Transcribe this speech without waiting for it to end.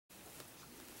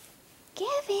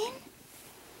Gavin?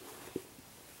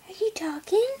 Are you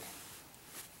talking?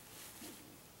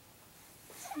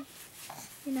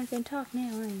 You're not going to talk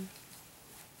now, are you?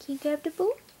 Can you grab the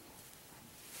ball?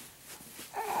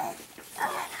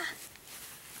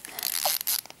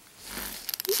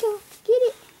 You go. Get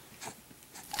it.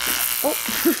 Oh.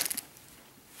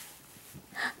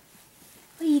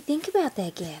 What do you think about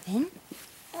that, Gavin?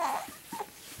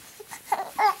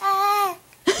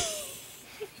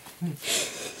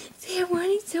 They're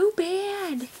wanting so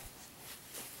bad.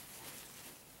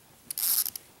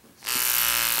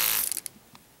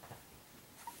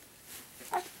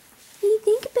 What do you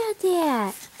think about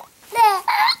that?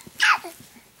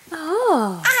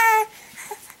 Oh.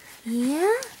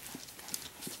 Yeah?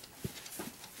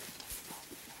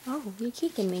 Oh, you're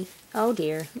kicking me. Oh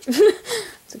dear.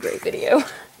 It's a great video.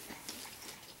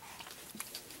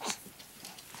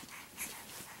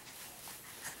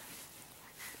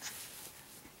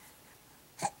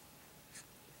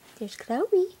 There's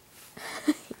Chloe.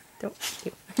 Don't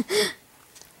you.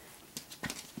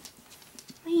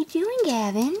 What are you doing,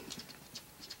 Gavin?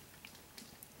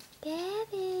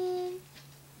 Gavin, you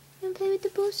wanna play with the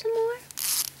ball some more?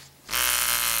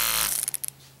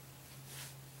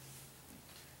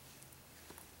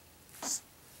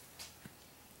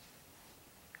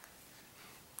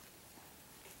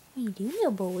 What are you doing,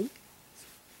 little boy?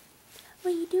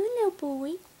 What are you doing, little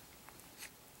boy?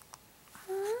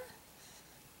 Huh?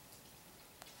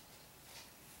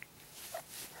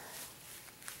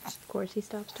 Of course he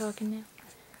stops talking now.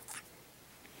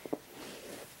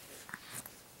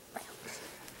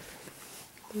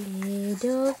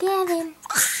 Little Gavin.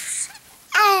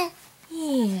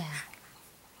 Yeah.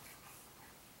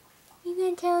 You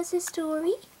gonna tell us a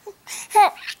story?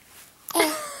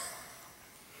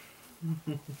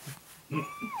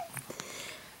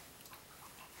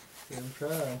 Good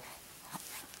try.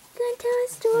 Gonna tell a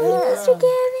story, Mr.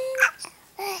 Gavin?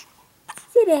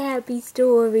 Is it a happy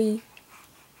story?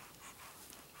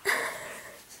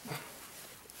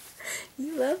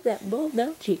 You love that bull,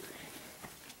 don't you?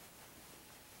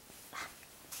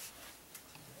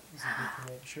 He's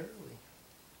looking at Shirley.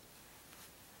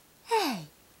 Hey.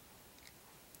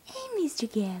 Hey, Mr.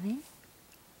 Gavin.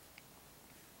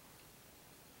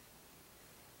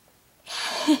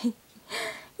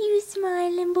 You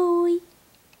smiling, boy?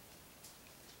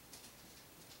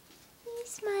 You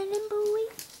smiling, boy?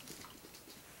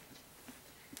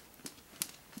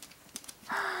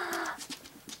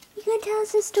 You gonna tell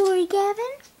us a story,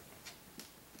 Gavin?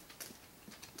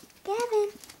 Gavin?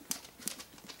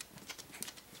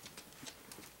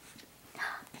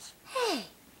 Hey!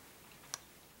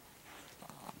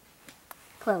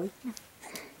 Chloe.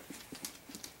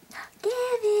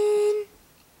 Gavin!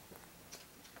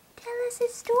 Tell us a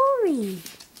story.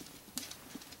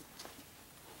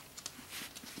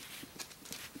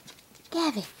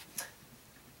 Gavin.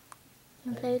 You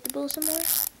wanna play with the bull some more?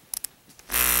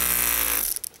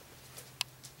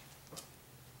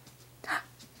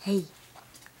 Hey.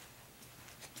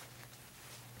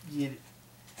 Get it.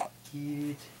 Get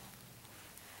it.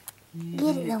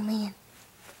 Get it, little man.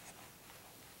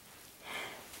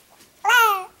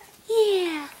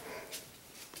 Yeah.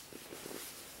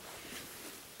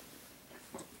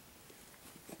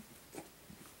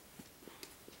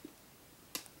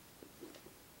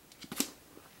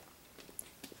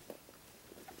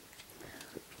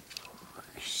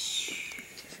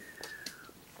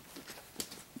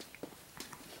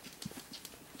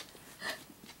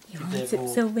 He wants it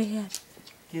so bad.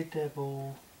 Get that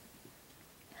ball.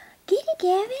 Get it,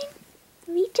 Gavin.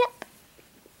 Reach up.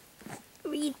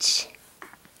 Reach.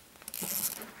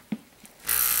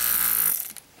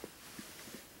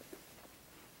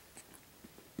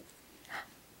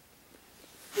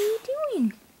 What are you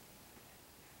doing?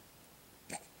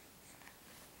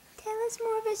 Tell us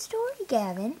more of a story,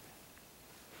 Gavin.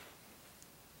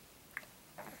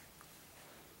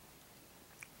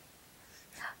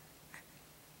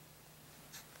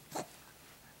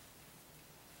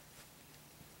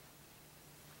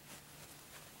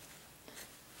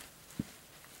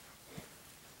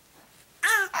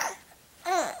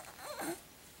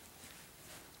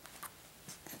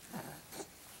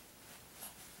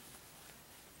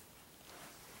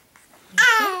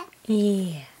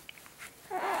 Yeah.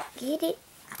 Get it?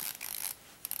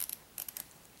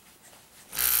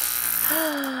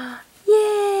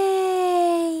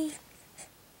 Yay!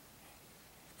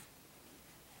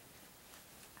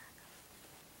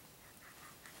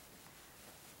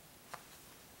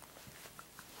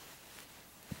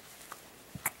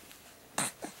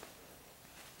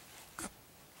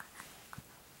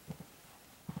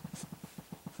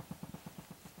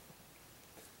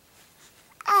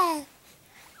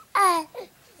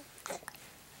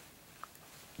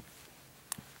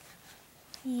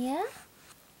 Yeah?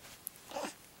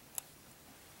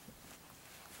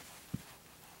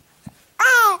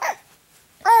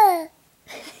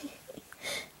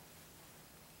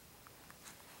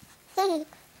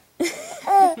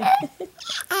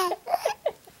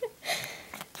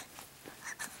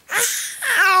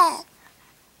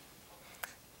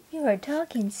 You are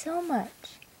talking so much.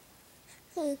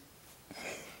 What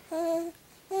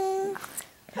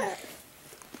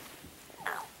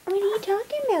are you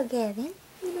talking about, Gavin?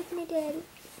 You looking at Daddy?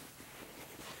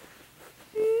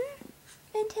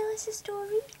 And tell us a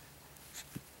story?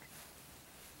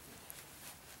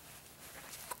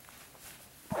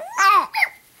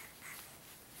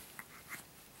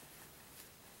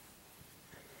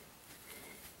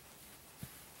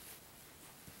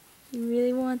 You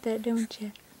really want that, don't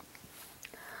you?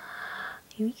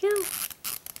 Here we go.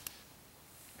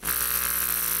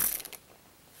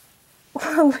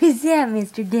 What was that,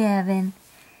 Mr. Gavin?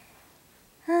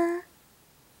 Huh?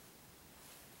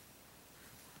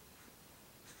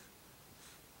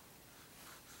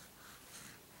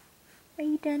 Are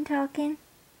you done talking?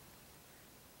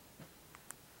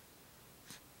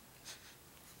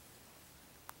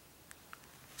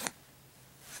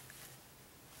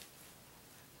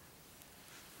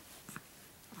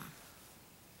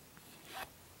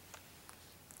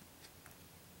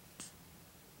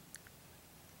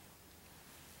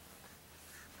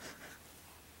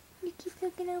 You keep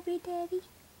looking over at Daddy.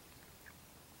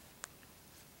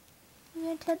 You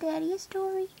gonna tell Daddy a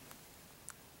story?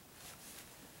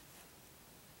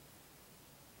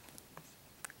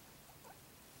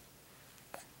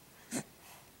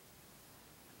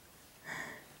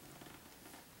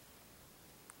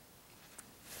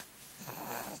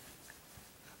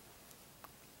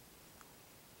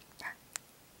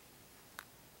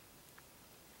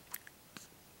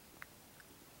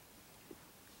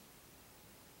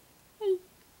 Hey.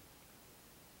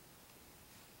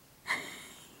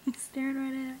 He's staring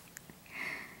right at it.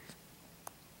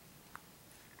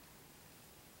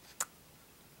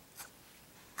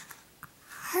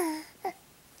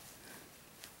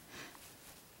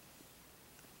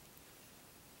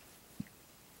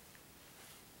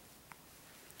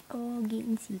 Oh,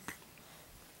 getting sleepy.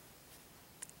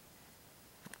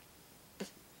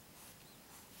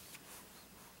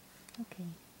 Okay,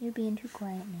 you're being too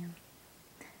quiet now.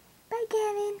 Bye,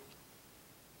 Gavin.